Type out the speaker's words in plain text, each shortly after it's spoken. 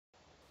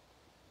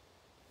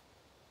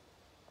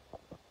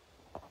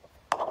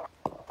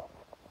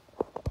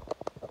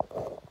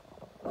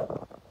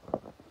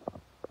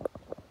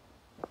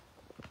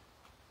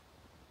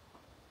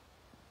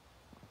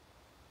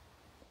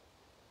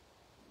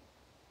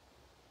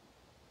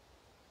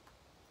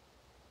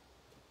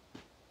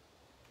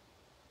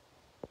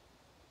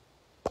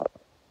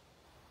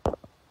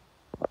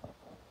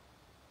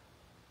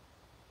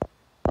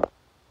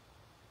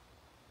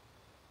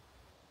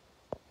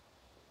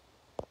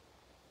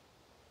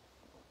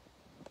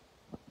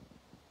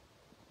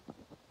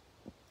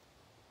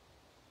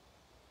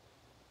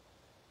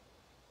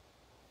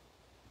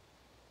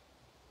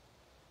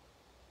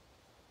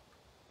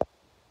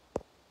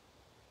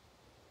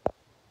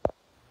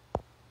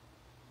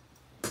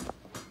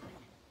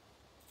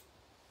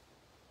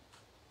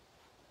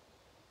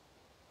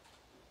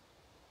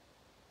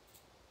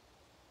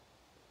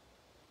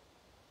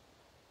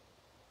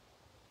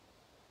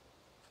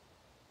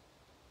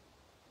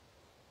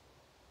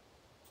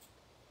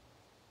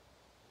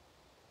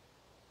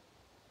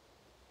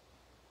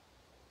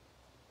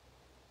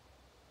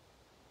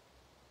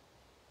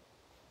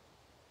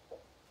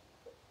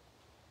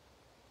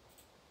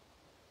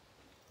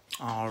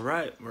All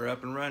right, we're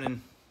up and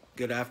running.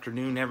 Good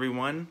afternoon,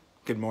 everyone.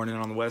 Good morning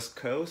on the West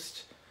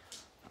Coast.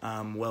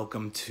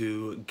 Welcome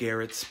to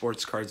Garrett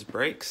Sports Cards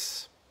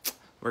Breaks.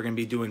 We're going to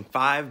be doing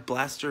 5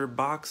 blaster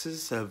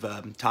boxes of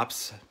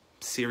Topps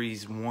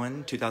Series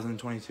 1,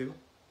 2022. Good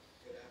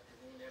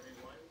afternoon,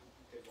 everyone.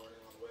 Good morning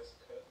on the West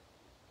Coast.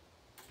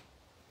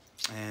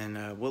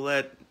 And we'll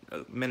let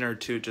a minute or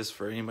two just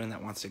for anyone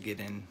that wants to get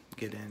in.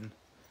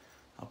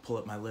 I'll pull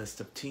up my list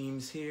of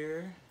teams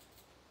here.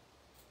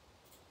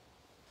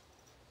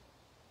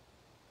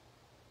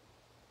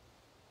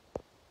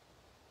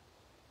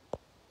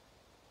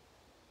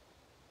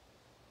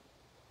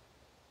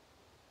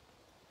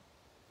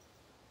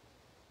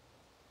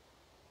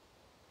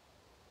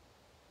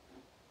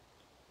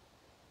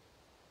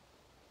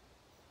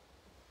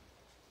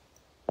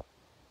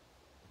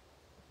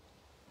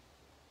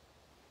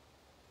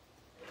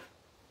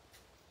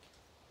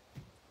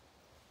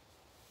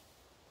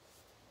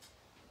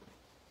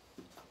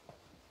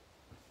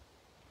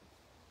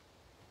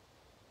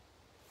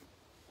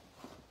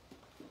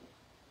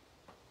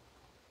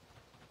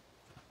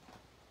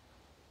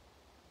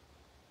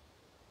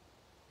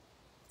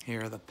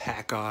 Here are the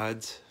pack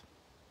odds.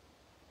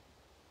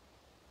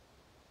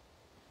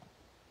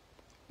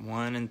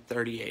 1 in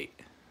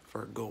 38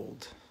 for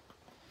gold.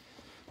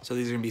 So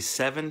these are going to be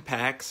 7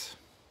 packs.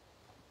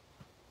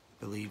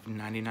 I believe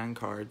 99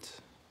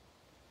 cards.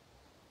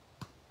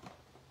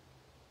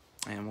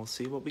 And we'll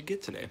see what we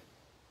get today.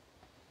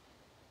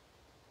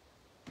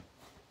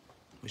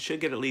 We should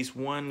get at least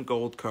 1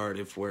 gold card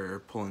if we're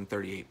pulling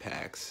 38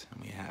 packs.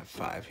 And we have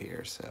 5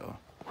 here, so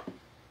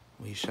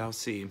we shall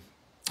see.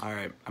 All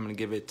right, I'm going to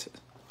give it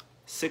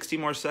 60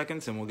 more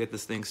seconds and we'll get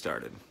this thing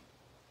started.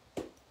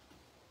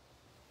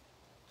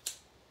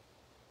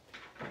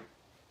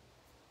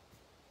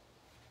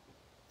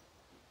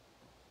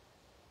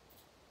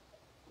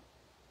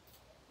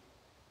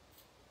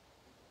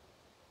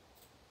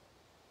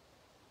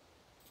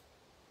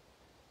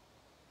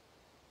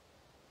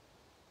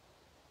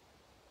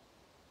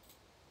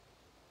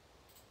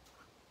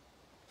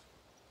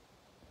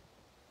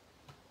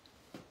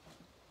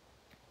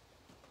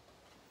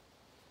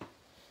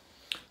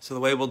 So the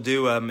way we'll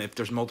do, if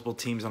there's multiple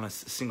teams on a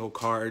single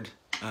card,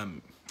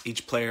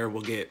 each player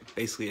will get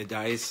basically a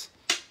dice,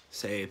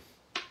 say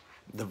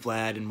the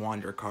Vlad and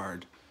Wander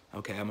card.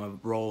 Okay, I'm going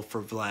to roll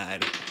for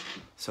Vlad.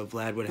 So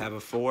Vlad would have a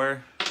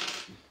 4,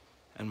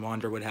 and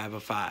Wander would have a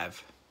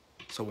 5.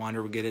 So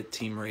Wander would get it,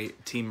 Team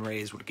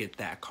Rays would get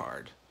that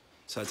card.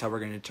 So that's how we're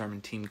going to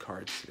determine team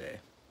cards today.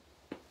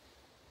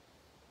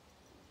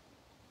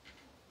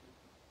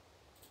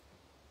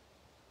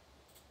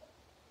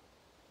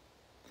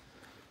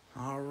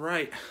 All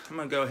right, I'm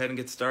going to go ahead and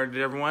get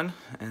started, everyone,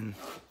 and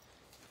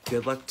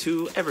good luck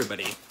to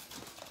everybody.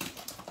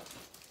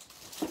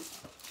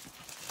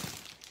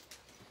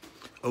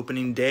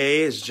 Opening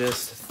day is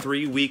just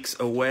 3 weeks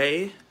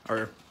away,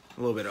 or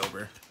a little bit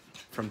over,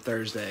 from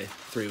Thursday,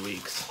 3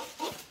 weeks.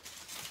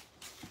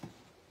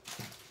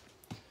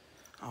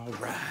 All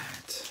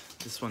right,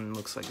 this one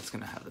looks like it's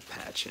going to have the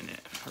patch in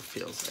it, or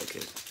feels like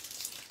it.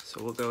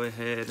 So we'll go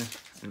ahead,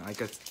 and I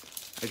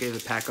gave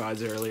the pack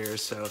odds earlier,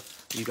 so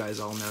you guys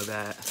all know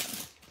that.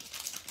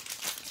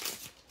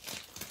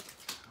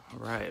 All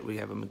right, we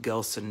have a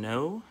Miguel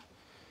Sano.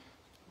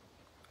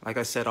 Like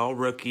I said, all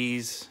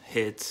rookies,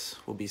 hits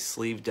will be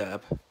sleeved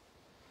up.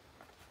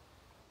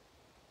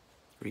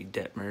 Reed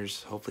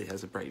Detmers hopefully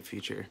has a bright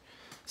future.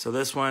 So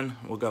this one,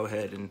 we'll go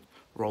ahead and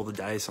roll the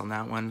dice on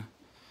that one.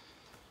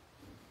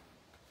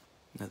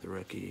 Another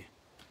rookie.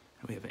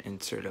 And we have an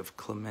insert of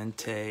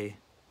Clemente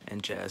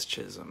and Jazz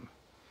Chisholm.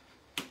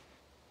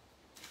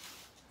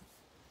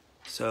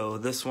 So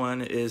this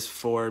one is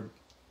for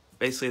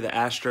basically the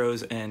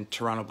Astros and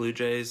Toronto Blue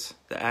Jays.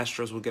 The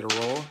Astros will get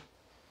a roll.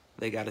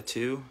 They got a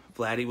 2.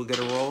 Vladdy will get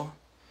a roll.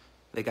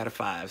 They got a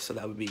 5. So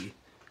that would be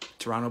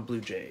Toronto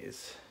Blue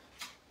Jays.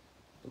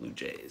 Blue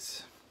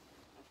Jays.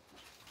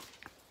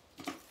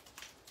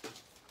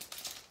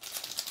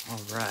 All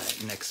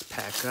right, next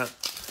pack up.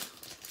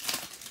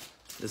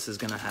 This is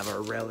going to have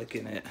our relic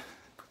in it.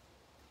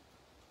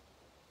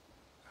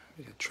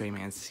 We got Trey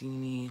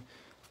Mancini.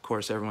 Of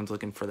course, everyone's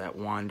looking for that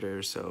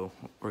Wander, so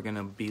we're going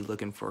to be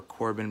looking for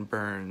Corbin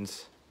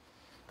Burns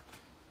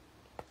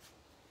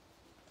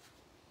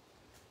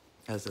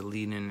as a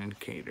leading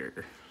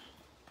indicator.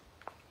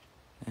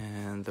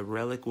 And the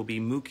relic will be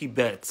Mookie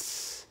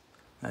Betts.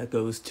 That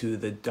goes to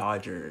the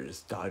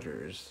Dodgers.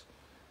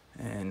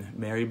 And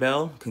Mary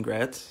Bell,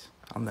 congrats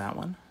on that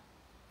one.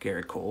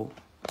 Garrett Cole.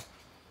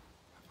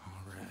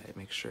 All right,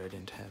 make sure I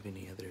didn't have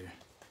any other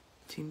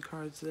team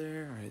cards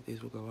there. All right,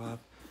 these will go off.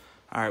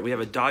 All right, we have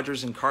a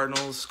Dodgers and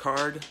Cardinals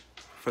card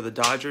for the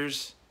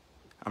Dodgers.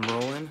 I'm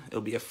rolling. It'll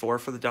be a 4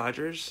 for the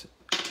Dodgers.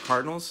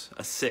 Cardinals,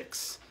 a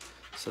 6.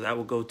 So that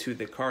will go to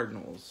the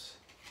Cardinals.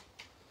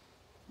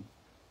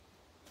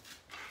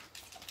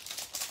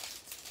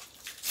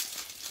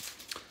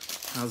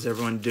 How's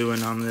everyone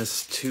doing on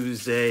this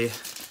Tuesday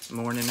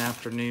morning,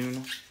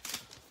 afternoon?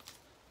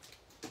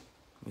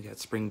 We got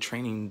spring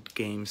training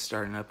games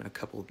starting up in a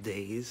couple of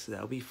days.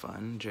 That'll be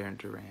fun. Jarren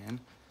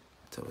Duran.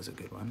 That's always a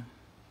good one.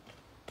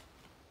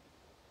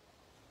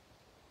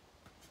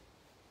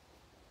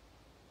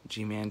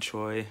 Ji-Man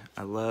Choi.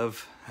 I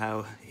love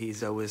how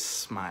he's always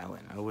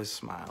smiling. Always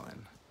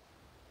smiling.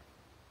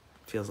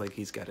 Feels like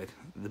he's got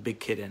the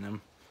big kid in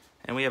him.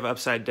 And we have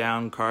upside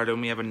down card,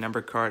 and we have a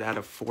number card out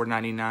of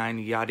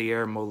 499,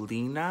 Yadier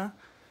Molina.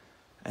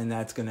 And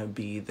that's going to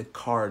be the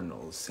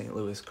Cardinals, St.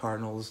 Louis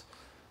Cardinals.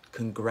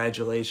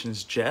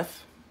 Congratulations,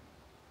 Jeff.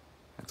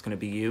 That's going to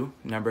be you,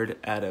 numbered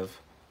out of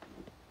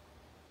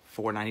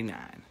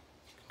 499.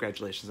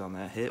 Congratulations on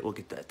that hit. We'll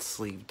get that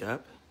sleeved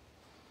up.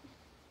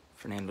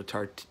 Fernando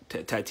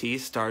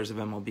Tatis, Stars of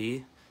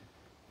MLB.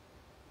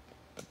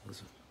 That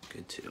was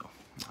good too.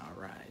 All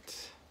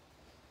right.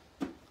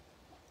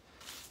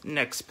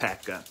 Next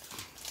pack up.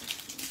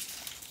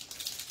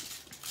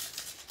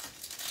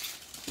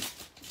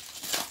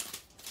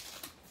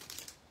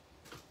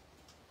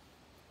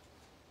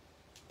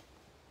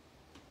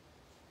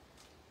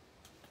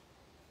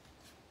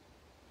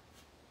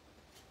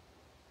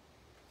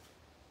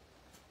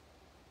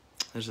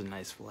 There's a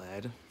nice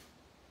Vlad.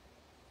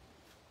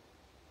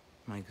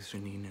 Mike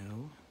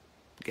Zunino.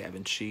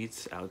 Gavin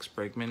Sheets. Alex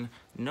Bregman.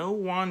 No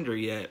Wander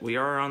yet. We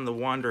are on the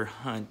Wander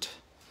hunt.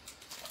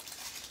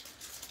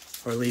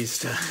 Or at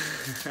least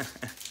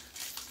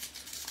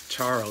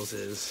Charles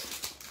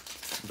is.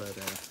 But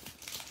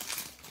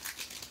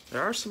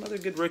there are some other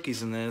good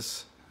rookies in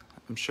this.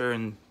 I'm sure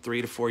in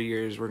 3 to 4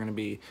 years we're going to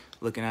be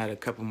looking at a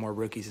couple more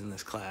rookies in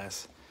this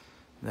class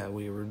that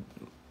we were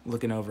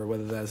looking over,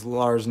 whether that's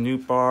Lars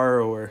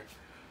Nootbaar or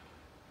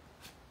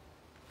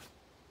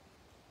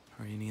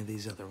any of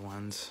these other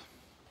ones.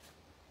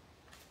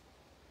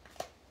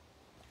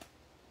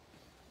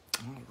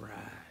 All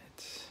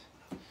right.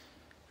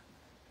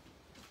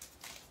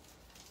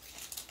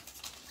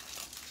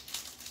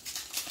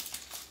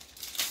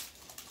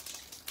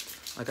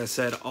 Like I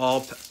said,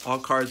 all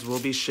cards will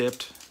be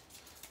shipped.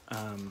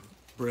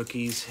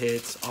 Rookies,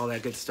 hits, all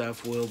that good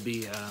stuff will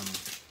be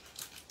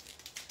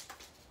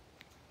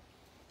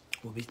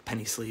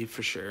penny sleeve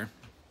for sure.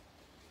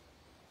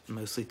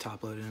 Mostly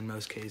top loaded in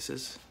most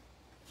cases.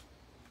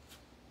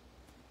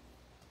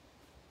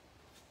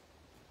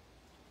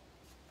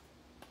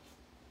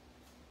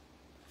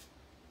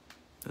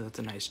 So that's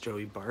a nice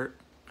Joey Bart.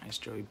 Nice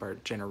Joey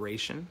Bart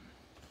generation.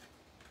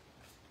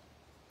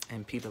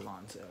 And Pete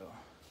Alonso.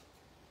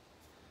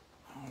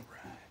 All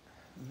right.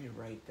 Let me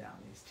write down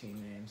these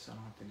team names so I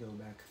don't have to go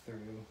back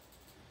through.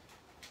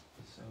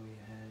 So we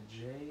had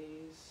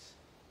Jays,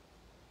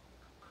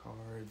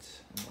 Cards,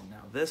 and then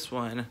now this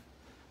one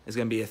is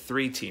going to be a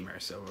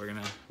 3-teamer. So we're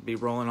going to be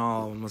rolling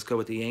all of them. Let's go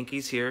with the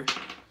Yankees here.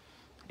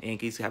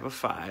 Yankees have a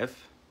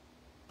 5.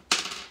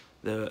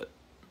 The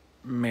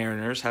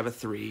Mariners have a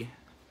 3.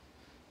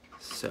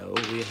 So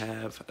we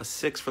have a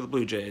 6 for the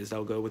Blue Jays.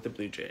 I'll go with the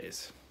Blue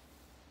Jays.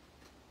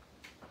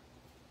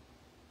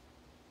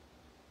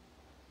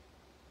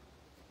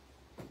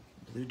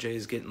 Blue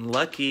Jays getting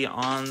lucky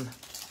on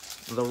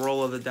the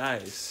roll of the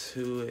dice.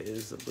 Who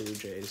is the Blue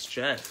Jays?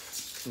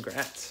 Jeff,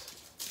 congrats.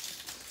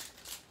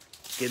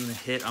 Getting the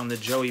hit on the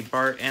Joey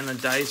Bart and the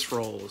dice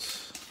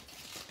rolls.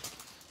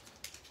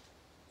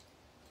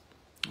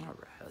 All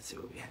right, let's see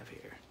what we have here.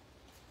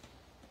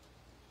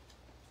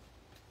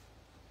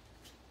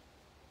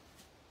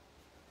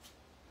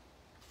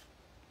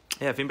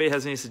 Yeah, if anybody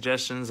has any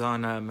suggestions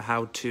on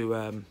how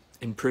to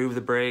improve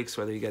the breaks,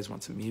 whether you guys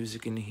want some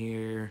music in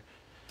here,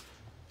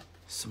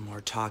 some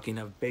more talking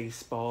of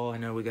baseball. I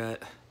know we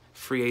got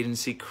free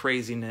agency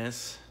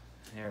craziness.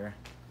 Here,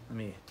 let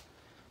me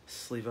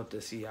sleeve up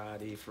this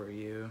Yachty for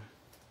you.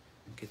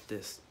 Get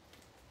this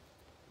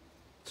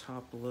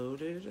top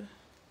loaded.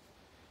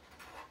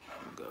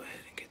 We'll go ahead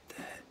and get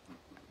that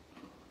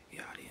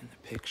Yachty in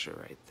the picture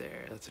right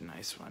there. That's a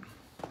nice one.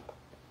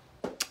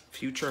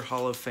 Future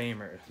Hall of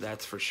Famer,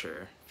 that's for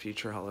sure.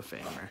 Future Hall of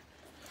Famer.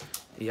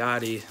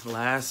 Yachty,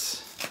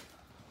 last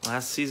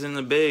season in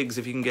the bigs,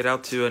 if you can get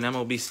out to an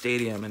MLB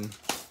stadium and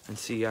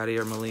see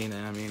Yadier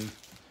Molina, I mean,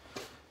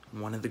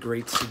 one of the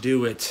greats to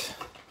do it.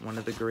 One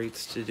of the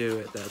greats to do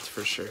it, that's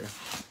for sure.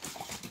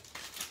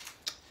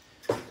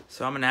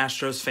 So I'm an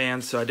Astros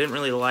fan, so I didn't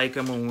really like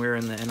him when we were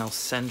in the NL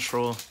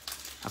Central.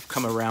 I've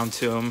come around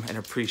to him and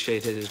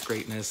appreciated his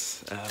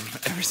greatness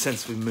ever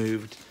since we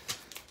moved.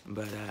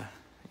 But,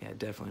 yeah,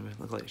 definitely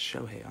look like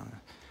Shohei on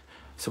it.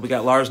 So we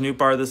got Lars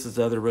Nootbaar. This is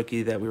the other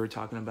rookie that we were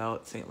talking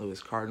about, St.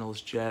 Louis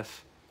Cardinals.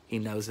 Jeff, he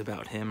knows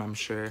about him, I'm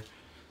sure.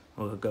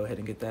 We'll go ahead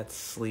and get that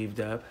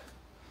sleeved up.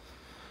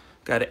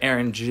 Got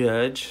Aaron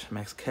Judge,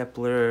 Max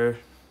Kepler.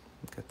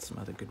 Got some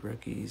other good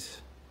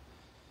rookies.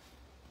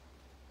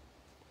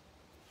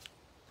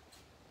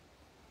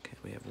 Okay,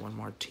 we have one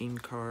more team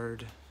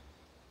card.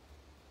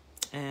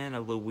 And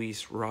a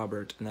Luis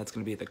Robert, and that's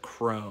going to be the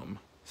Chrome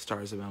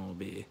Stars of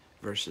MLB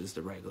versus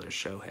the regular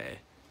Shohei.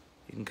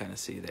 You can kind of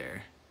see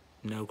there.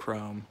 No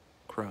Chrome,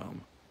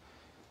 Chrome.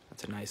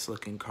 That's a nice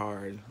looking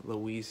card.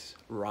 Luis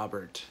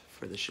Robert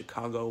for the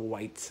Chicago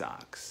White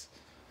Sox.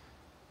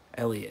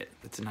 Elliott.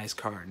 That's a nice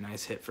card.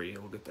 Nice hit for you.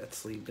 We'll get that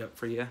sleeved up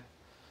for you.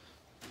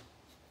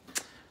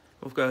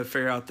 We'll go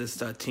figure out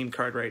this team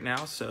card right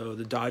now. So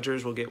the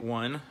Dodgers will get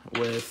 1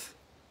 with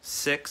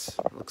 6.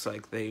 Looks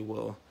like they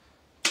will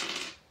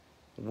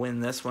win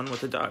this one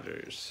with the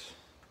Dodgers.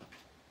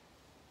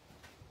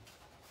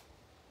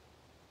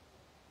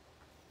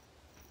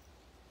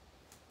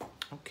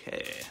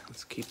 Okay,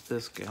 let's keep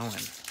this going.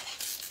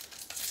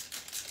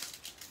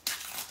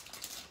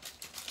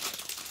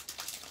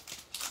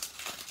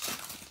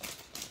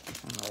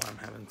 I don't know why I'm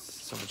having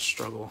so much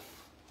struggle.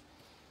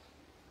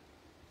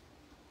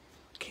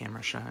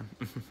 Camera shine.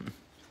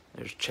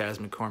 There's Chas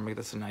McCormick.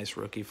 That's a nice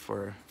rookie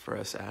for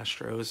us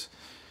Astros.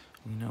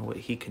 We know what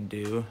he can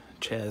do.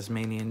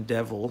 Chasmanian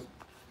Devil.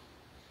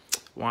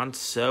 Juan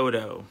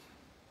Soto.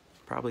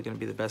 Probably going to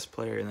be the best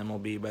player in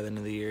MLB by the end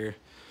of the year.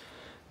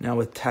 Now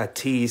with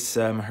Tatis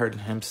hurting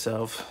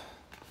himself.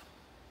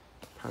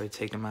 Probably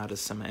take him out of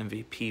some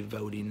MVP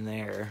voting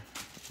there.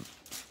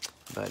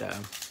 But,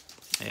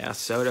 yeah,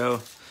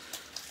 Soto.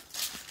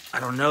 I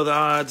don't know the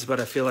odds,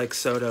 but I feel like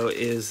Soto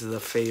is the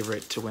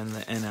favorite to win the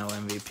NL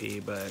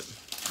MVP, but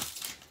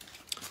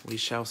we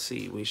shall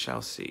see. We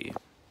shall see.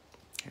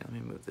 Here, let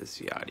me move this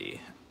Yachty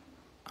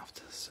off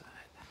to the side.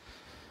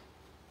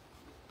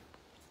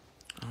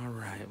 All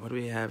right, what do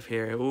we have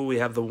here? Ooh, we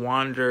have the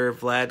Wander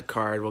Vlad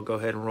card. We'll go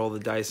ahead and roll the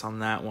dice on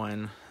that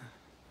one.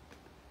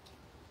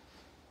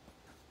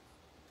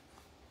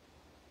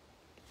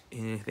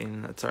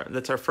 Anything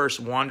that's our first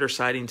Wander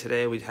sighting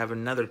today. We have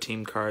another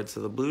team card, so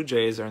the Blue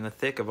Jays are in the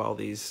thick of all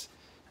these,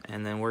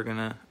 and then we're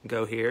gonna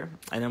go here,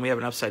 and then we have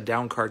an upside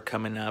down card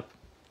coming up.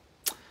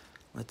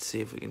 Let's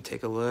see if we can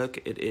take a look.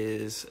 It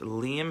is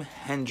Liam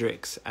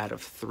Hendriks out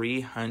of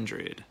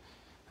 300,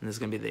 and this is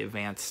gonna be the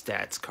advanced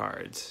stats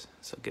cards,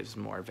 so it gives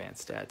more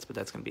advanced stats, but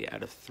that's gonna be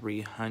out of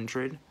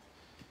 300.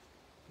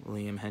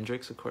 Liam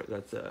Hendriks, of course,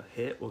 that's a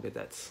hit. We'll get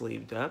that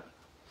sleeved up.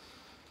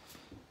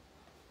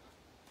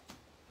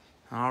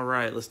 All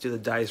right, let's do the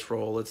dice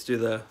roll. Let's do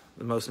the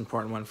most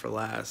important one for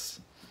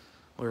last.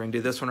 We're going to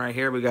do this one right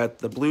here. We got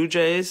the Blue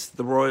Jays,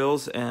 the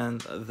Royals,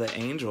 and the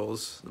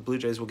Angels. The Blue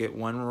Jays will get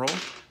 1 roll.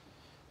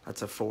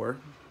 That's a 4.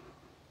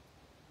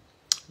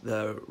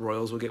 The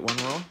Royals will get 1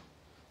 roll.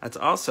 That's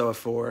also a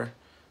 4.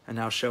 And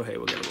now Shohei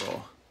will get a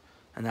roll.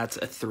 And that's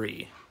a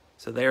 3.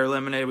 So they are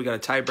eliminated. We got a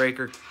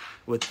tiebreaker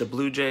with the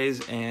Blue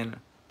Jays and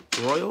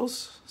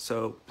Royals.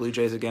 So Blue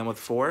Jays again with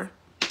 4.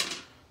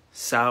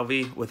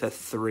 Salvi with a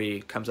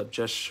 3 comes up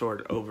just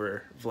short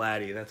over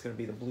Vladdy. That's going to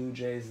be the Blue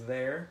Jays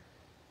there.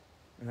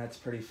 And that's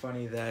pretty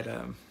funny that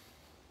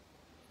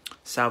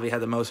Salvi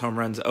had the most home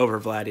runs over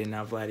Vladdy, and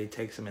now Vladdy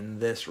takes him in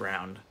this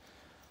round.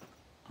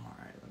 All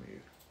right, let me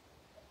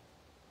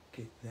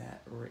get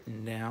that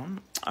written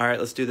down. All right,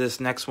 let's do this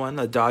next one.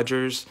 The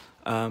Dodgers,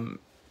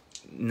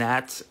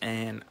 Nats,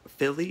 and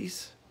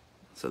Phillies.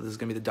 So this is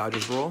going to be the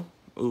Dodgers roll.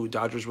 Ooh,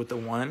 Dodgers with the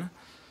 1.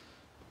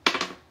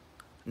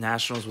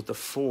 Nationals with the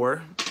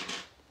 4.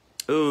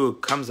 Ooh,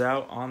 comes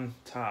out on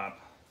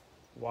top.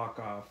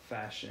 Walk-off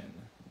fashion.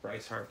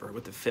 Bryce Harper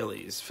with the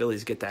Phillies.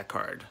 Phillies get that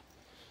card.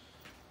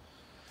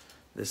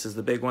 This is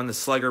the big one, the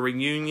Slugger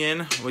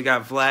reunion. We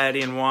got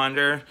Vladdy and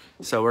Wander.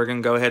 So we're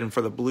going to go ahead and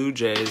for the Blue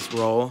Jays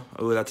roll.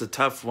 Ooh, that's a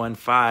tough one,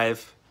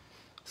 5.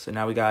 So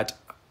now we got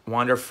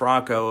Wander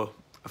Franco.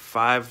 A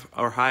 5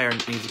 or higher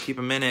needs to keep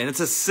him in it. And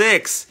it's a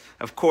 6.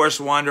 Of course,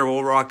 Wander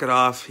will rock it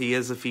off. He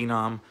is a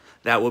phenom.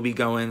 That will be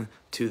going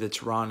to the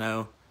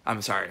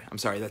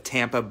the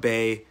Tampa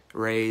Bay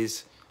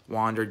Rays.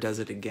 Wander does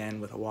it again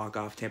with a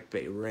walk-off Tampa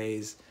Bay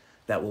Rays.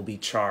 That will be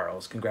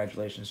Charles.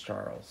 Congratulations,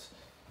 Charles.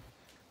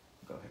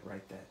 Go ahead and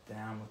write that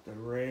down with the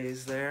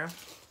Rays there.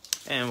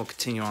 And we'll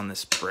continue on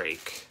this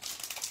break.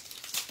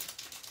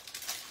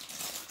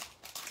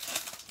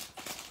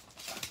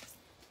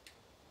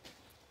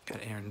 Got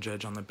Aaron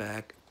Judge on the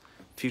back.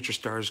 Future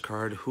Stars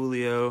card,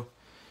 Julio,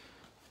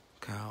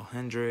 Kyle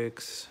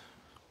Hendricks,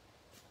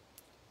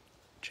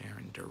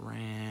 Jarren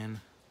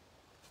Duran.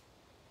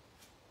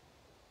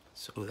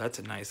 So that's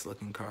a nice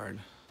looking card.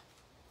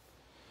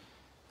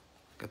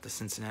 Got the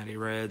Cincinnati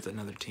Reds,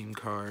 another team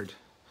card.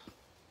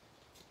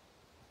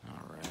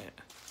 All right.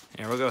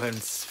 Yeah, we'll go ahead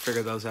and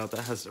figure those out.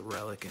 That has a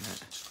relic in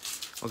it.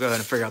 We'll go ahead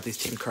and figure out these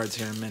team cards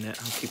here in a minute.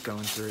 I'll keep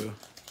going through.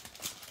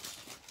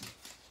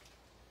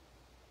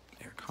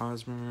 Eric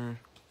Hosmer.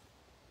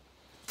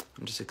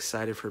 I'm just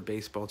excited for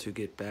baseball to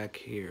get back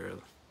here.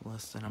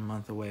 Less than a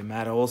month away.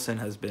 Matt Olson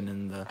has been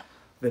in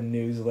the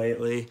news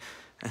lately.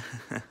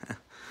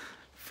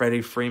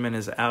 Freddie Freeman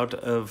is out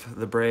of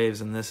the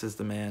Braves, and this is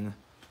the man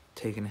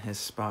taking his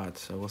spot.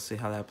 So we'll see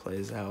how that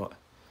plays out.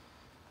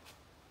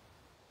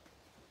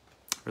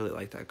 Really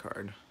like that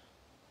card.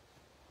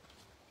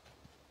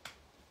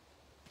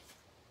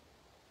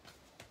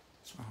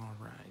 All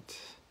right.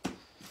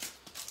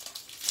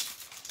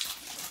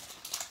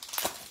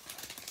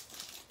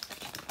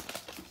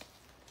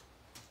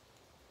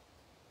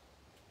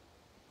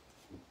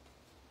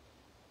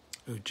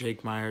 Ooh,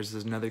 Jake Myers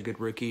is another good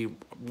rookie.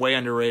 Way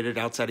underrated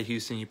outside of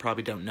Houston. You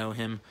probably don't know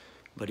him,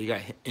 but he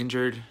got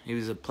injured. He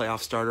was a playoff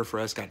starter for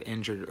us, got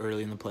injured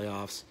early in the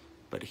playoffs.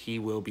 but he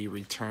will be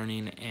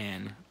returning,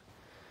 and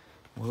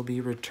will be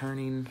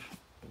returning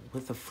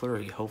with a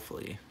flurry,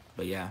 hopefully.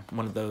 But yeah,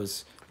 one of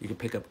those you can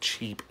pick up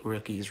cheap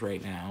rookies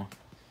right now.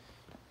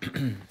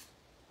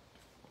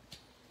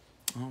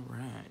 All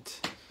right.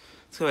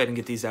 Let's go ahead and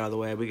get these out of the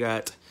way. We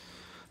got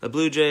the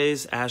Blue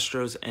Jays,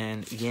 Astros,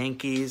 and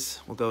Yankees.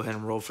 We'll go ahead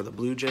and roll for the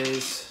Blue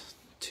Jays.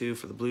 2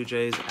 for the Blue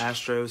Jays,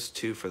 Astros,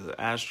 2 for the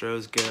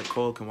Astros. Garrett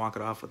Cole can walk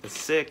it off with a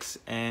 6,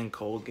 and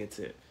Cole gets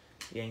it.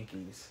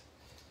 Yankees.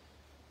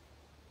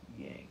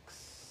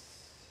 Yanks.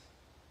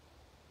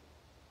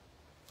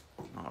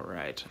 All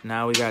right.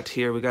 Now we got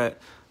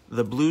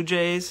the Blue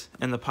Jays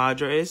and the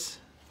Padres.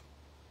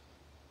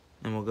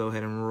 And we'll go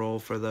ahead and roll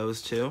for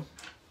those two.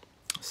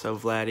 So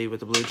Vladdy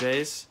with the Blue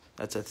Jays,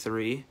 that's a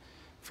 3.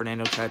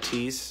 Fernando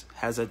Tatis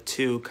has a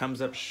 2,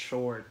 comes up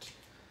short.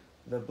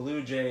 The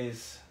Blue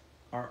Jays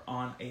are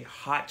on a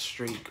hot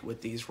streak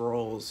with these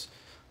rolls.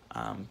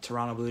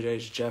 Toronto Blue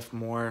Jays, Jeff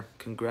Moore,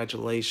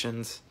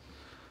 congratulations.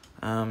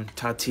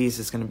 Tatis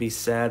is going to be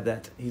sad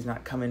that he's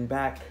not coming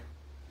back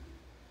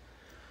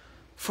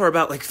for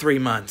about 3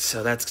 months.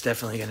 So that's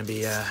definitely going to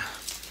be a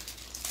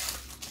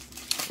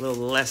little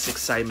less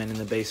excitement in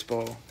the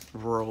baseball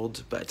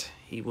world, but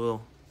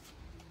he'll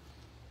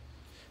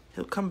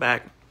come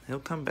back. He'll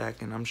come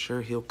back, and I'm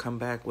sure he'll come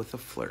back with a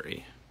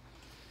flurry.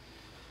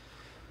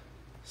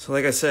 So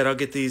like I said, I'll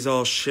get these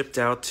all shipped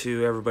out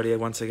to everybody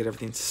once I get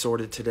everything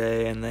sorted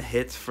today. And the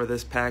hit for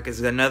this pack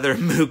is another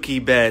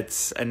Mookie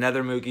Betts.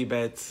 Another Mookie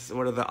Betts.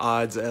 What are the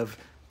odds of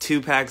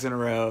 2 packs in a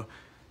row,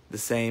 the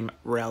same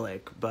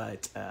relic?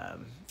 But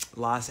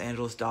Los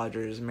Angeles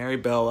Dodgers, Mary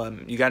Bell,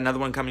 you got another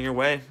one coming your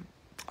way.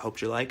 I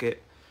hope you like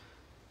it.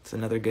 It's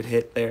another good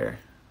hit there.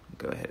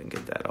 Go ahead and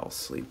get that all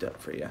sleeved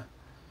up for you.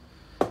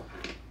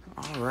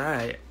 All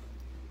right.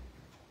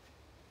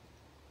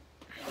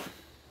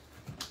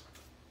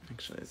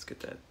 Actually, let's get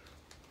that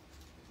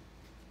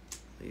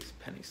at least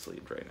penny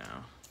sleeved right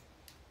now.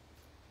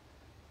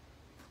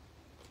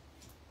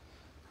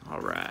 All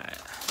right.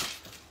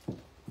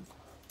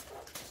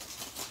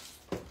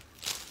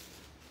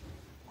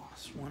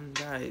 Lost 1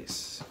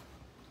 dice.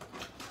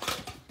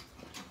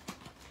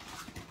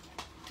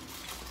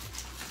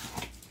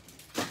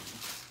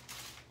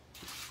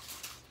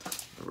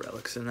 The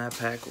relics in that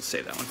pack. We'll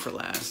save that one for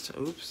last.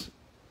 Oops.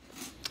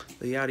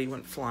 The Yachty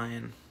went flying.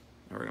 And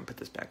we're going to put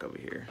this back over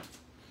here.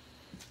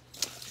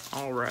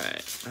 All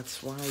right.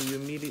 That's why you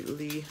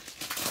immediately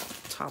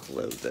top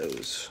load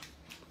those.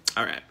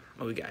 All right.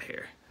 What we got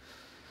here?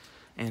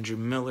 Andrew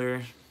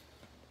Miller.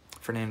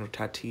 Fernando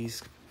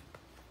Tatis.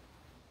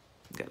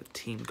 Got a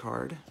team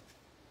card.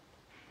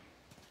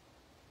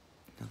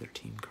 Another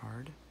team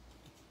card.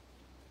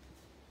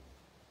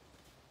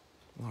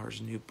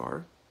 Lars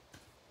Nootbaar.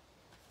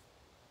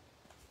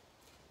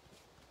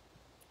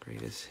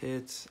 Greatest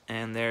hits.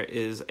 And there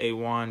is a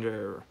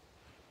Wanderer.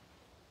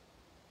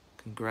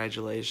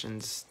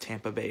 Congratulations,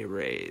 Tampa Bay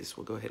Rays.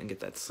 We'll go ahead and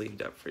get that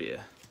sleeved up for you.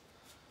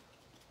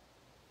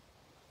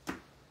 All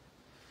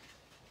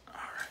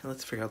right,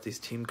 let's figure out these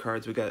team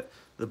cards. We got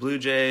the Blue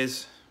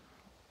Jays,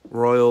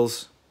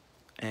 Royals,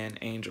 and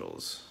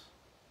Angels.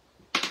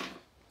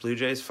 Blue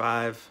Jays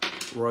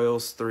 5,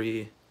 Royals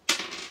 3,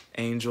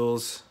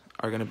 Angels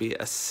are going to be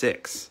a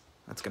 6.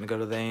 That's going to go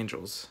to the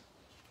Angels.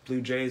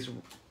 Blue Jays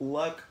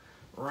luck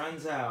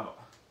runs out.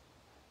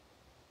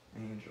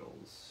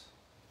 Angels.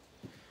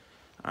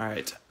 All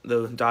right,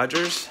 the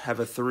Dodgers have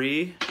a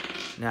 3,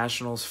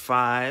 Nationals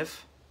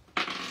 5,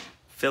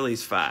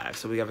 Phillies 5.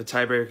 So we have a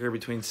tiebreaker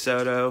between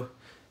Soto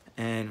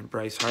and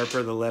Bryce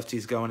Harper. The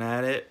lefty's going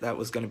at it. That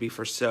was going to be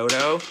for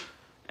Soto,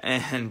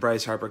 and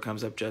Bryce Harper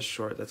comes up just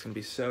short. That's going to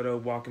be Soto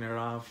walking it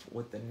off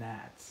with the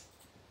Nats.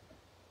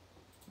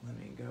 Let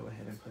me go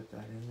ahead and put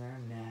that in there,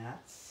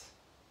 Nats.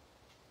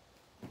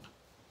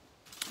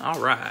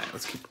 All right,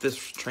 let's keep this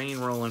train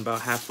rolling.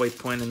 About halfway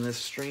point in this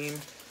stream.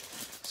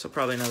 So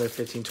probably another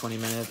 15, 20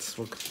 minutes.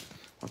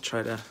 I'll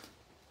try to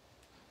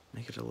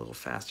make it a little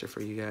faster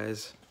for you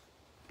guys.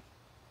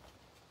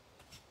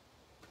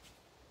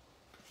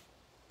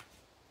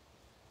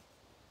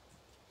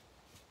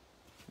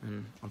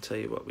 And I'll tell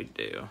you what we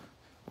do.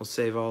 We'll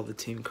save all the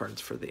team cards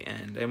for the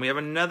end. And we have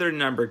another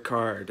numbered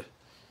card.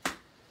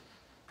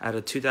 Out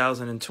of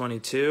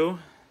 2022,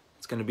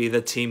 it's going to be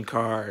the team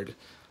card.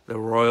 The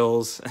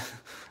Royals.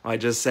 I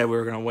just said we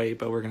were going to wait,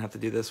 but we're going to have to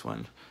do this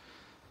one.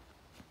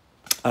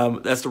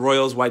 That's the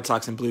Royals, White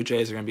Sox, and Blue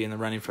Jays are going to be in the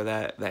running for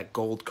that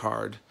gold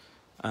card.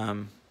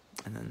 And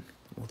then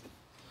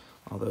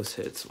all those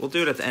hits. We'll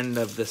do it at the end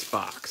of this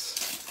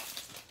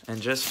box.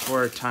 And just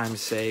for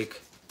time's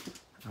sake,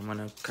 I'm going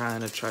to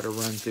kind of try to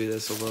run through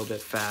this a little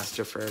bit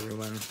faster for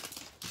everyone.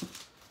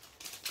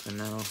 I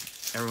know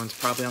everyone's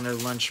probably on their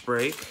lunch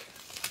break.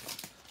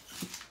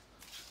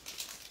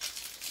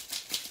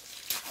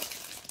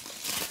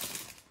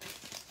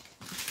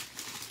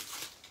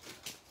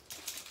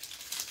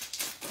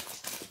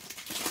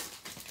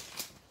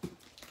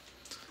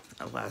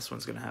 That last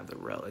one's going to have the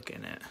relic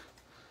in it.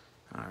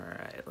 All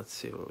right, let's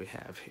see what we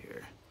have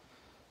here.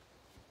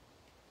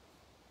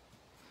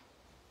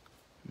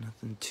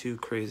 Nothing too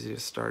crazy to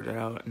start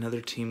out.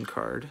 Another team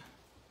card.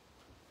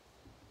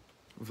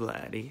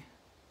 Vladdy.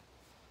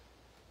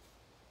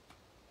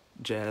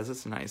 Jazz,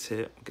 that's a nice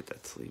hit. We'll get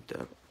that sleeved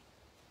up.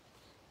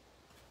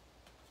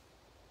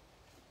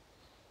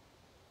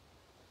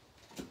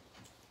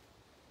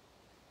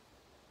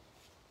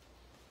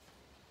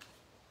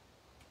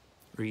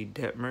 Reed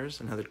Detmers,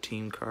 another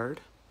team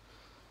card.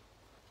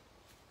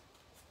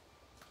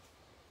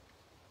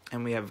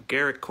 And we have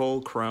Garrett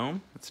Cole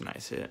Chrome. That's a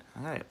nice hit.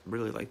 I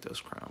really like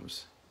those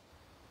chromes.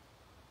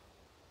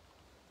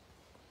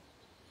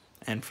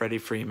 And Freddie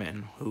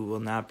Freeman, who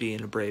will not be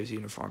in a Braves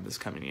uniform this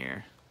coming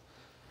year.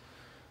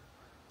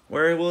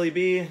 Where will he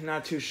be?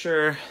 Not too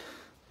sure.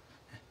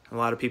 A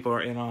lot of people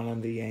are in on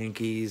him. The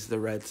Yankees, the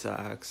Red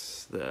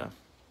Sox, the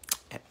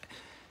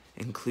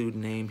include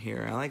name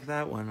here. I like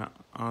that one.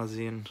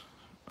 Ozzie, and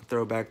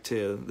throwback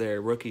to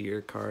their rookie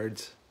year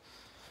cards.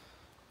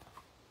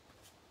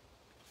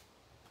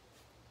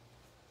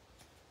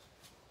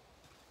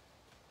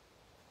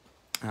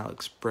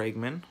 Alex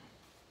Bregman.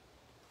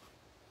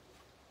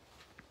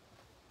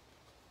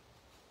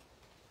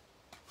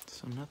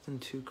 So nothing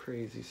too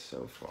crazy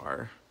so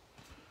far.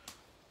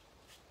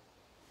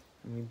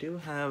 And we do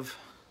have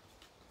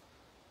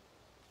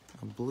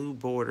a blue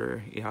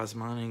border,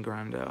 Yasmani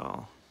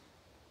Grandal.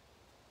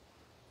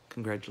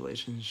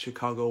 Congratulations,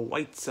 Chicago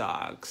White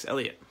Sox.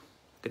 Elliot,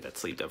 get that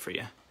sleeved up for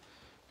you.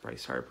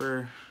 Bryce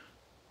Harper.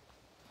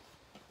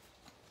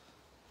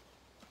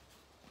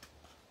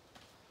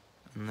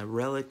 And the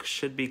relic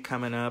should be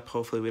coming up.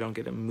 Hopefully we don't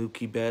get a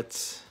Mookie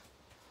Betts.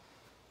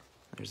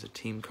 There's a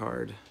team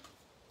card.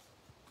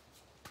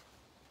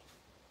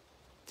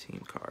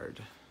 Team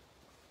card.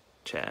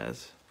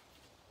 Chaz.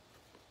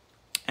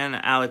 And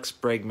Alex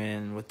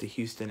Bregman with the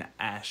Houston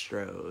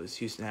Astros.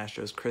 Houston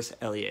Astros, Chris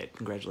Elliott.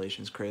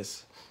 Congratulations,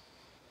 Chris.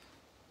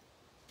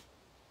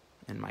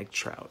 And Mike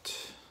Trout.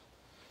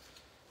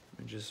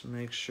 Let me just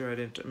make sure I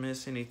didn't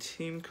miss any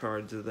team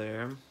cards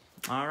there.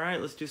 All right,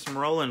 let's do some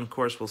rolling. Of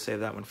course, we'll save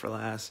that one for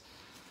last.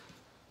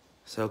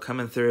 So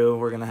coming through,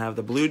 we're going to have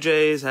the Blue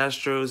Jays,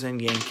 Astros, and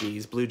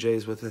Yankees. Blue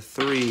Jays with a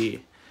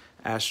 3.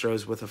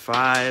 Astros with a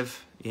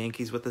 5.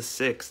 Yankees with a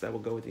 6. That will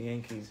go with the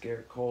Yankees.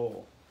 Garrett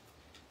Cole.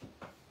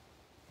 Let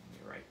me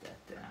write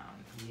that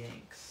down.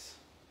 Yanks.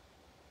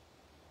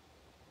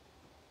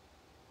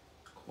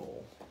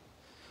 Cole.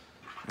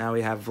 Now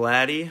we have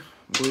Vladdy.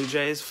 Blue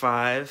Jays,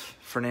 5.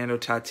 Fernando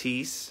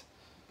Tatis.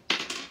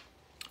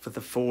 For the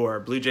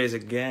 4. Blue Jays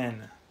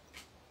again.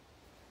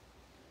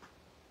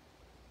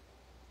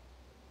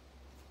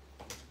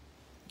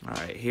 All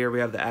right, here we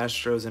have the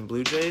Astros and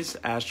Blue Jays.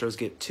 Astros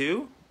get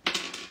 2.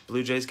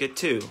 Blue Jays get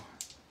 2.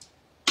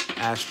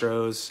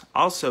 Astros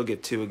also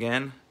get 2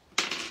 again.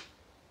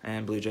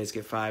 And Blue Jays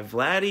get 5.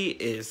 Vladdy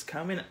is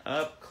coming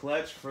up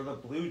clutch for the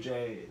Blue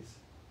Jays.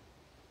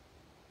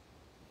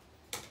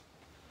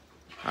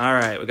 All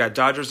right, we got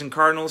Dodgers and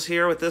Cardinals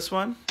here with this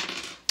one.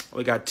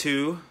 We got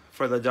 2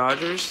 for the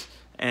Dodgers.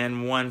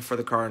 And 1 for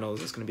the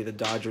Cardinals. It's going to be the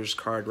Dodgers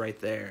card right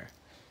there.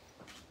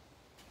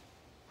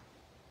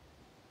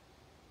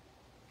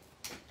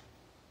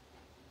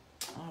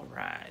 All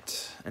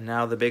right. And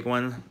now the big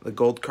one, the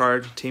gold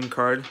card, team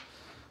card.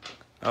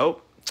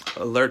 Oh,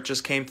 alert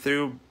just came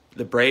through.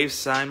 The Braves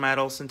signed Matt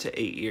Olson to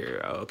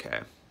 8-year. Oh,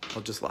 okay.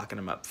 We're just locking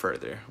him up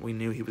further. We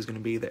knew he was going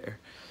to be there.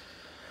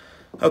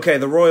 Okay,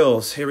 the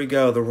Royals. Here we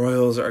go. The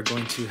Royals are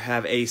going to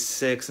have a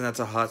 6, and that's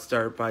a hot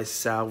start by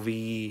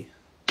Salvi,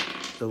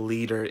 the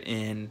leader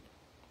in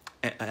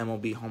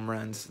MLB home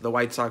runs. The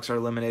White Sox are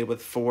eliminated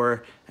with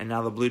 4, and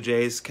now the Blue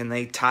Jays, can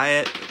they tie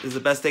it? Is the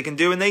best they can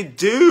do, and they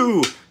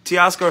do!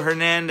 Teoscar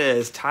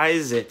Hernandez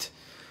ties it.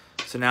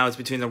 So now it's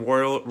between the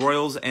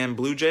Royals and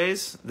Blue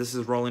Jays. This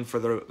is rolling for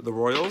the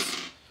Royals.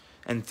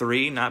 And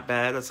 3, not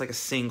bad. That's like a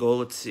single.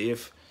 Let's see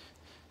if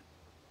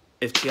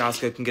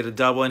Teoscar can get a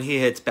double, and he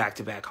hits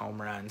back-to-back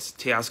home runs.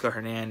 Teoscar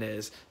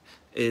Hernandez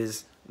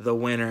is the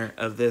winner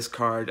of this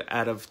card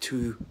out of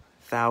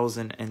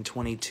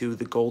 2022,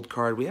 the gold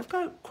card. We have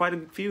got quite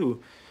a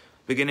few.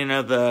 Beginning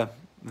of the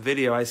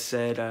video, I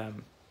said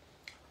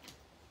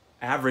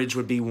average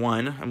would be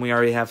 1, and we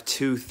already have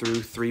 2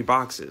 through 3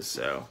 boxes.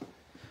 So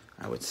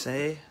I would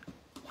say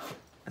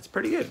that's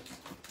pretty good.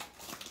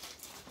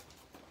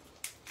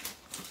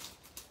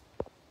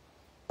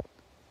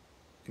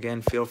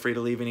 Again, feel free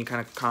to leave any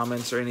kind of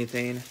comments or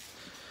anything.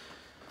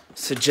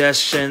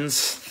 Suggestions,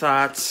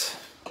 thoughts.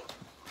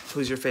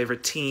 Who's your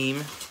favorite team?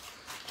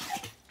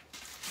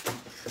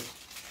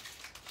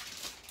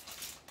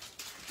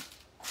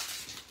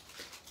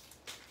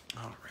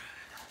 All right.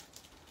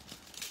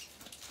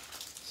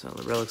 So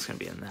the relic's going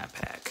to be in that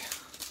pack.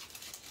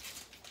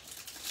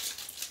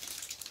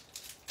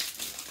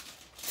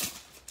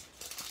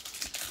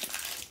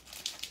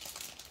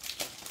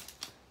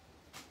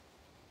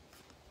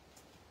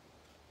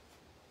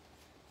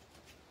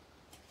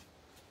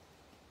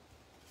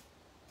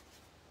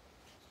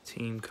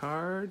 Team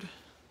card. Did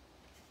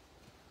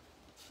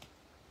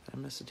I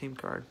miss a team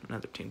card?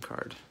 Another team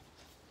card.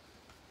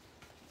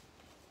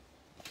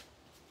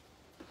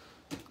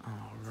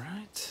 All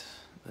right.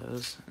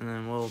 Those. And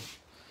then we'll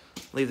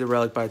leave the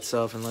relic by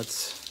itself, and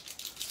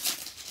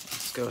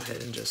let's go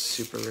ahead and just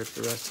super rip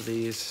the rest of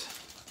these.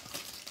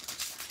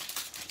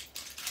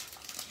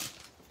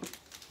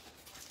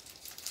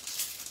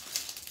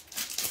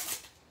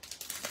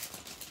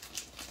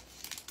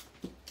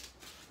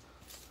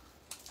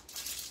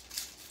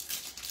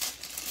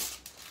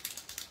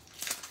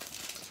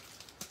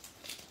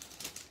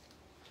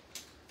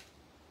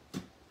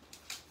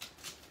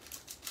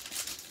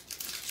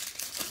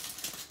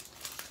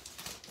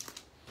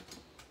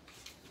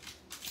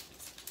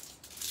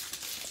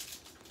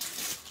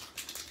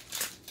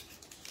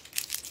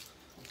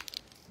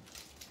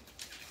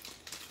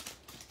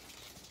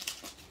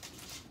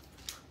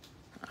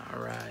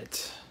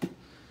 Alright,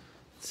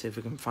 let's see if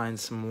we can find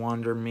some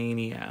Wander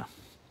Mania.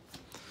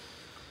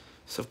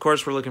 So of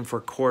course we're looking for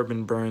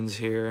Corbin Burnes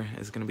here.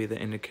 Is going to be the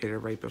indicator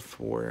right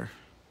before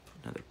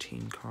another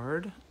team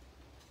card.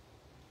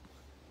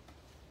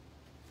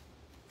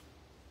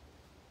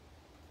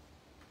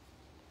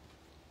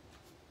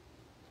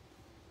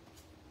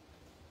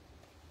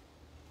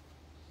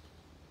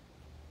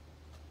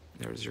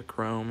 There's your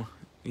Chrome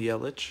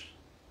Yelich,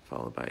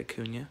 followed by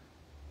Acuna.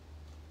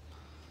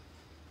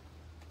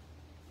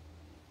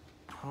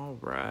 All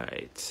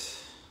right.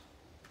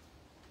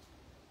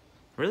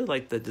 I really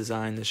like the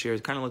design this year.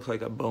 It kind of looks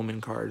like a Bowman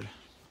card.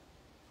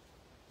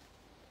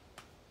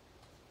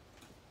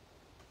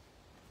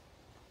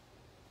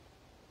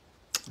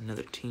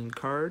 Another team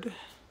card.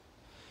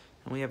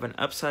 And we have an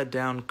upside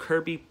down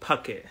Kirby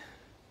Puckett.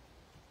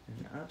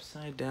 An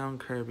upside down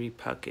Kirby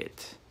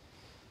Puckett.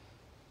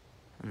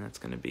 And that's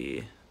going to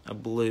be a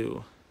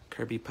blue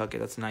Kirby Puckett.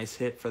 That's a nice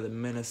hit for the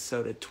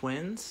Minnesota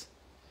Twins.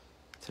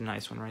 It's a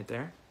nice one right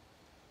there.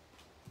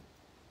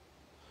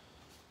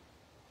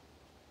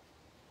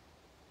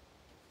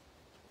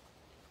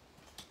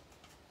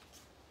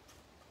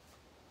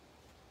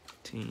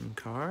 Team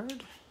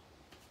card.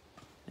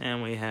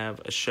 And we have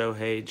a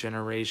Shohei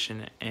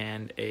Generation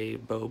and a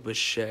Bo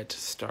Bichette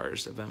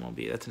Stars of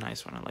MLB. That's a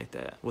nice one. I like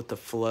that. With the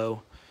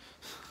flow.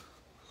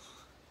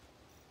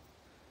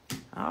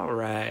 All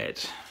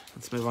right.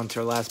 Let's move on to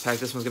our last pack.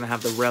 This one's going to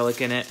have the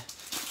relic in it.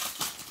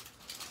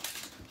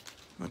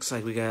 Looks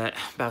like we got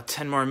about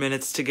 10 more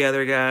minutes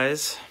together,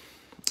 guys.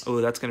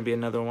 Oh, that's going to be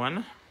another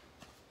one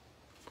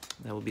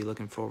that we'll be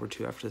looking forward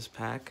to after this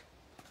pack.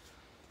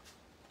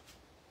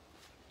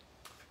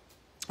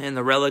 And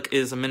the relic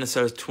is a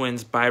Minnesota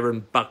Twins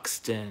Byron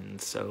Buxton.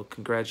 So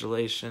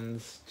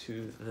congratulations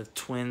to the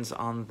Twins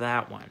on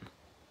that one.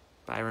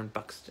 Byron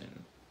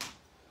Buxton.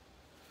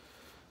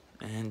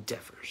 And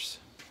Devers.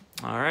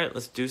 All right,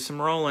 let's do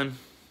some rolling.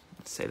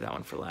 Let's save that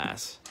one for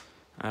last.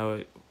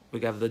 We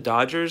got the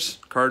Dodgers,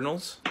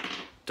 Cardinals.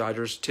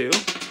 Dodgers 2.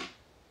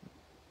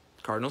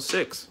 Cardinals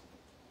 6.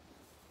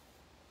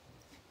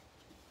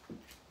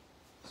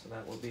 So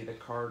that will be the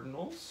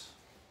Cardinals.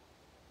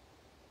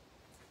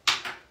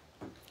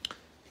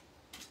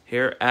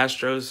 Here,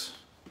 Astros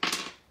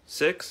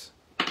 6,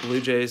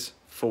 Blue Jays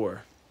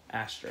 4.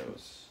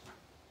 Astros.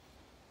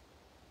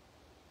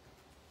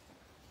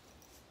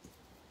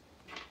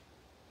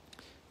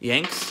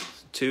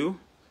 Yanks 2,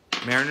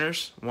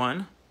 Mariners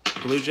 1,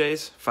 Blue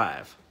Jays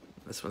 5.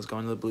 This one's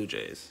going to the Blue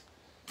Jays.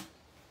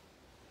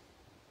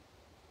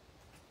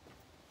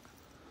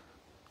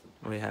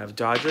 We have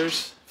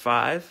Dodgers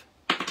 5,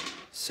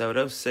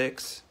 Soto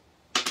 6,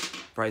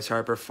 Bryce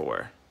Harper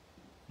 4.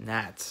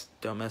 Nats,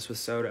 don't mess with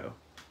Soto.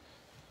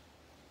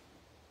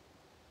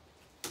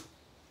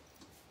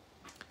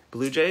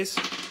 Blue Jays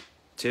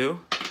 2,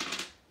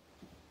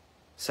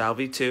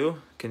 Salvi 2.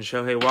 Can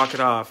Shohei walk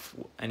it off?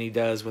 And he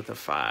does with a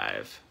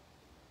 5.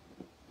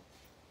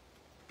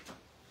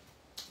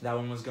 That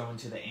one was going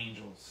to the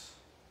Angels.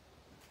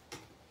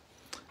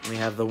 We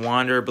have the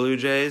Wander Blue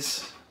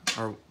Jays,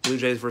 or Blue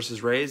Jays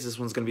versus Rays. This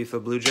one's going to be for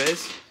the Blue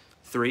Jays.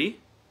 3.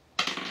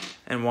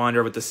 And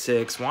Wander with the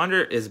 6.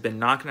 Wander has been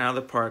knocking out of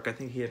the park. I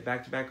think he had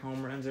back-to-back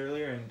home runs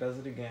earlier and does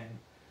it again.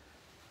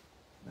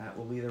 That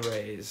will be the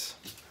Rays.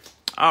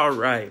 All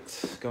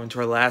right. Going to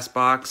our last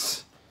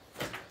box.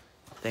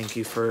 Thank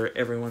you for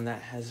everyone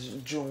that has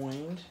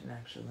joined. And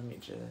actually, let me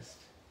just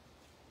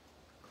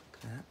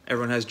click that.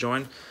 Everyone has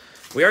joined.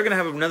 We are going to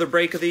have another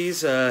break of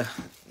these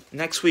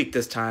next week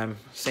this time.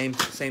 Same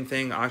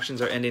thing. Auctions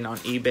are ending on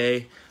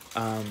eBay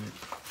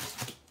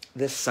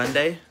this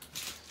Sunday.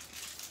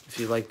 If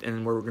you like,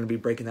 and we're going to be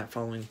breaking that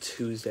following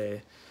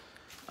Tuesday.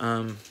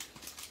 I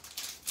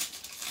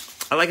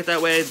like it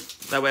that way.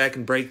 That way I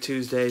can break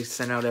Tuesday,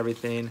 send out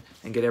everything,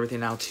 and get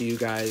everything out to you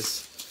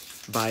guys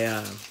by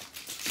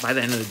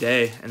the end of the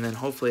day. And then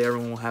hopefully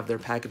everyone will have their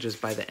packages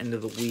by the end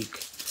of the week,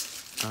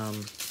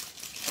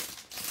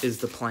 is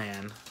the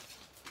plan.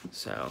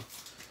 So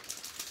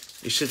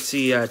you should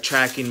see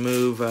tracking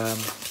move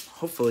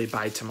hopefully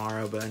by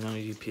tomorrow, but I know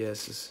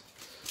UPS is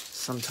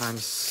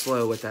sometimes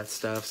slow with that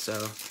stuff.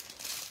 So,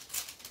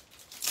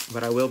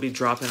 but I will be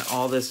dropping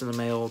all this in the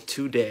mail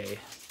today.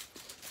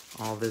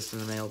 All this in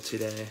the mail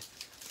today.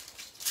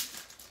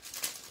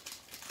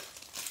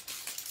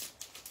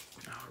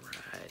 All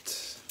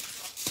right.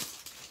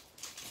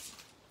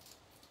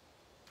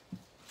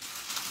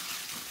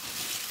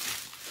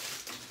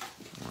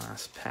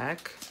 last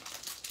pack.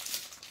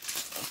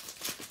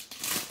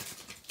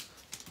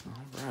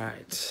 All right.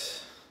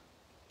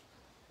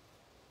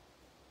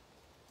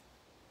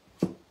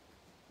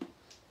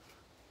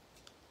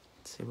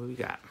 Let's see what we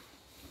got.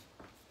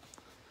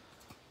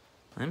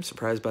 I'm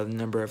surprised by the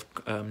number of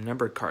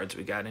numbered cards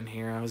we got in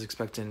here. I was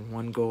expecting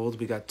 1 gold.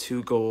 We got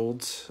 2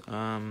 golds.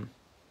 And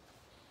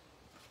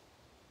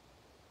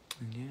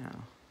yeah.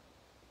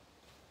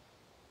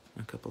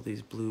 A couple of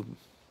these blue.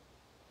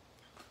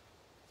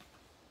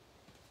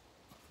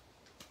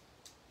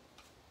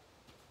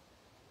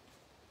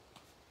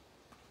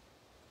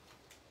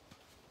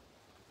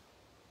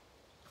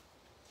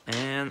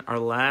 And our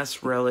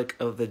last relic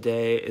of the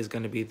day is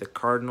going to be the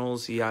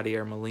Cardinals,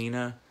 Yadier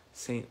Molina,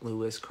 St.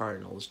 Louis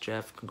Cardinals.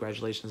 Jeff,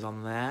 congratulations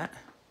on that.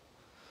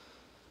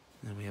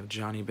 And then we have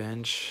Johnny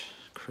Bench,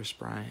 Chris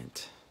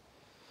Bryant,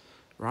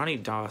 Ronnie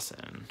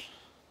Dawson,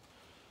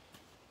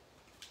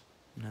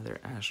 another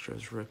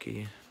Astros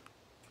rookie.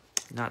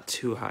 Not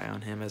too high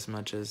on him as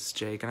much as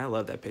Jake, and I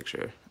love that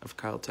picture of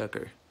Kyle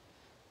Tucker.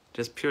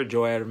 Just pure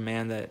joy out of a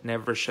man that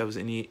never shows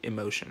any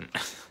emotion.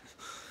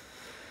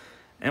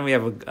 And we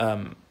have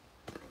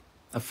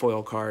a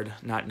foil card,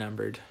 not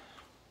numbered.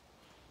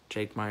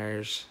 Jake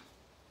Myers.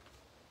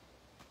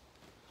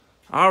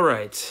 All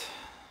right.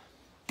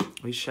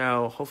 We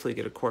shall hopefully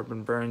get a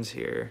Corbin Burns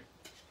here,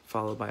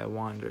 followed by a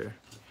Wander.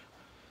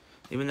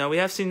 Even though we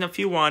have seen a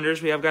few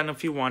Wanders, we have gotten a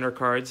few Wander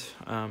cards.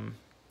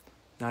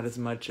 Not as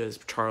much as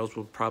Charles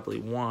would probably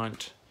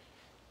want,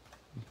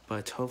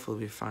 but hopefully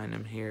we find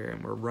him here.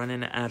 And we're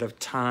running out of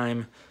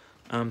time.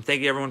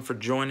 Thank you, everyone, for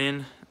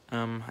joining.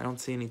 I don't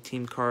see any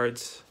team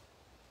cards.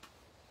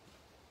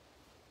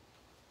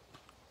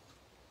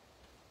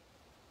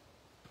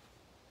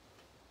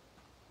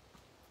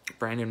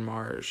 Brandon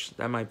Marsh,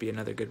 that might be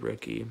another good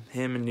rookie.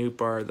 Him and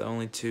Noop are the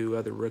only 2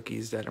 other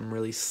rookies that I'm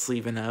really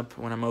sleeving up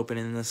when I'm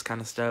opening this kind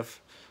of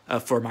stuff.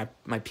 For my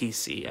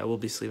PC, I will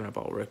be sleeving up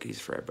all rookies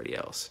for everybody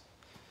else.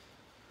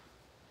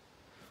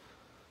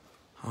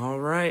 All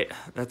right,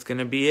 that's going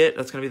to be it.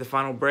 That's going to be the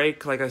final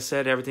break. Like I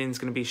said, everything's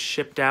going to be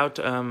shipped out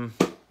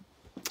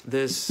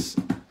this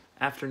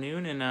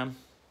afternoon, and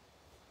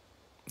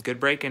good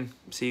breaking.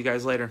 See you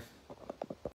guys later.